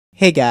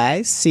Hey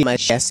guys, see my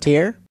chest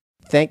here.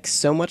 Thanks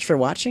so much for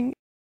watching.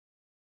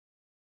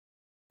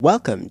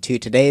 Welcome to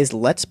today's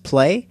Let's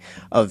Play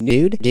of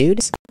Nude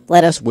Dudes.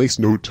 Let us waste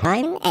no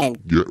time and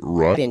Get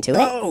right into it.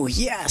 Oh,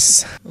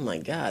 yes! Oh my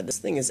god, this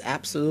thing is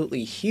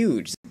absolutely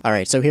huge.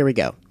 Alright, so here we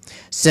go.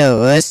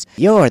 So,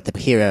 you're the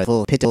hero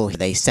full pitiful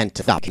they sent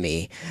to stop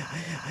me.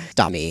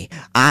 Stop me.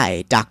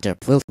 I, Doctor,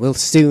 will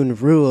soon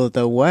rule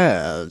the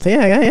world.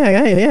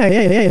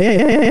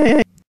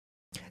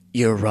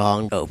 You're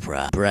wrong,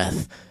 Oprah.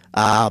 Breath.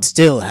 I'll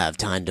still have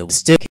time to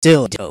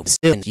still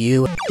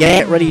you.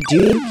 Get ready,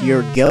 dude.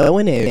 You're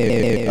going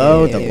in.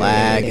 Oh, the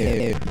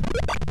lag.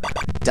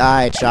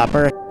 Die,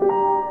 Chopper.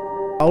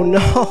 Oh no.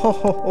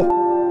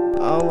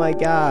 Oh my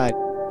god.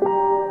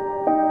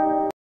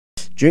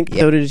 Drink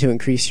soda to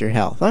increase your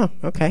health. Oh,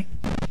 okay.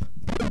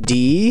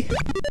 D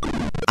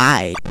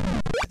I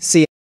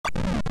C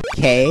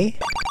K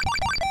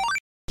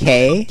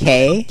K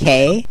K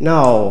K.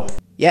 No.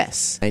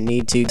 Yes, I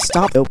need to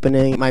stop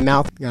opening my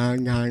mouth.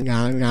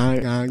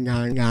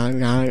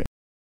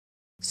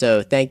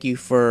 So thank you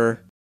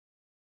for...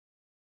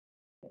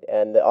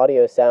 And the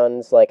audio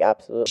sounds like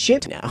absolute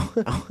shit now.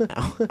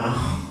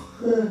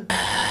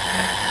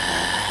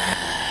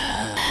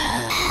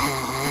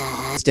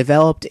 It's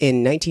developed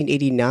in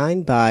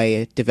 1989 by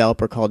a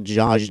developer called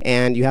Josh,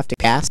 and you have to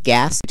pass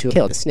gas to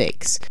kill the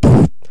snakes.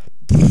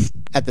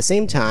 At the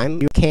same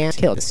time, you can't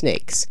kill the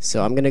snakes,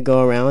 so I'm gonna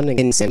go around and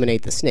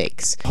inseminate the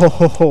snakes. Ho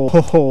ho ho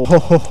ho ho ho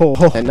ho ho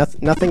ho. And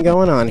nothing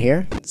going on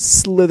here.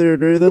 Slither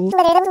through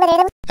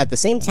the... At the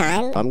same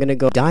time, I'm gonna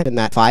go die in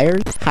that fire.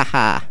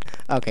 Haha.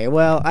 Okay,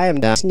 well, I am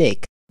done.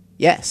 Snake.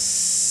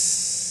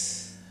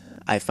 Yes.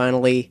 I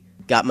finally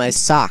got my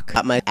sock,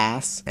 got my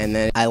ass, and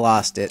then I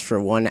lost it for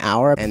 1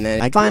 hour, and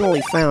then I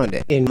finally found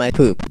it in my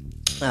poop.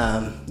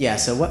 Yeah,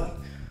 so what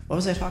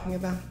was I talking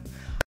about?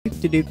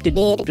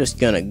 Just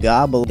gonna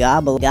gobble. And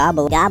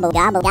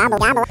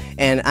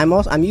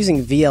I'm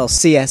using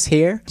VLCS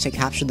here to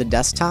capture the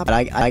desktop. But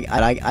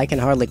I can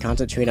hardly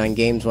concentrate on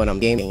games when I'm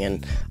gaming,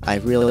 and I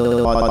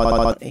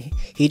really...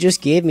 He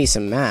just gave me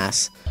some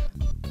mass.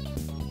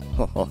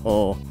 Ho ho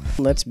ho.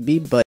 Let's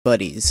be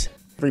buddies.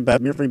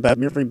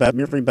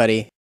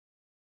 Everybody.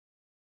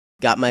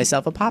 Got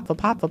myself a football.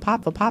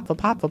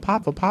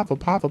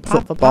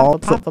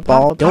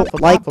 Don't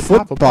like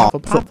football.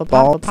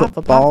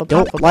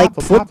 Don't like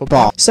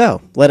football. So,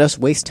 let us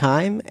waste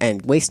time,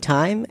 and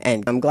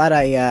I'm glad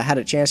I had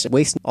a chance to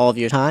waste all of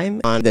your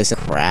time on this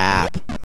crap.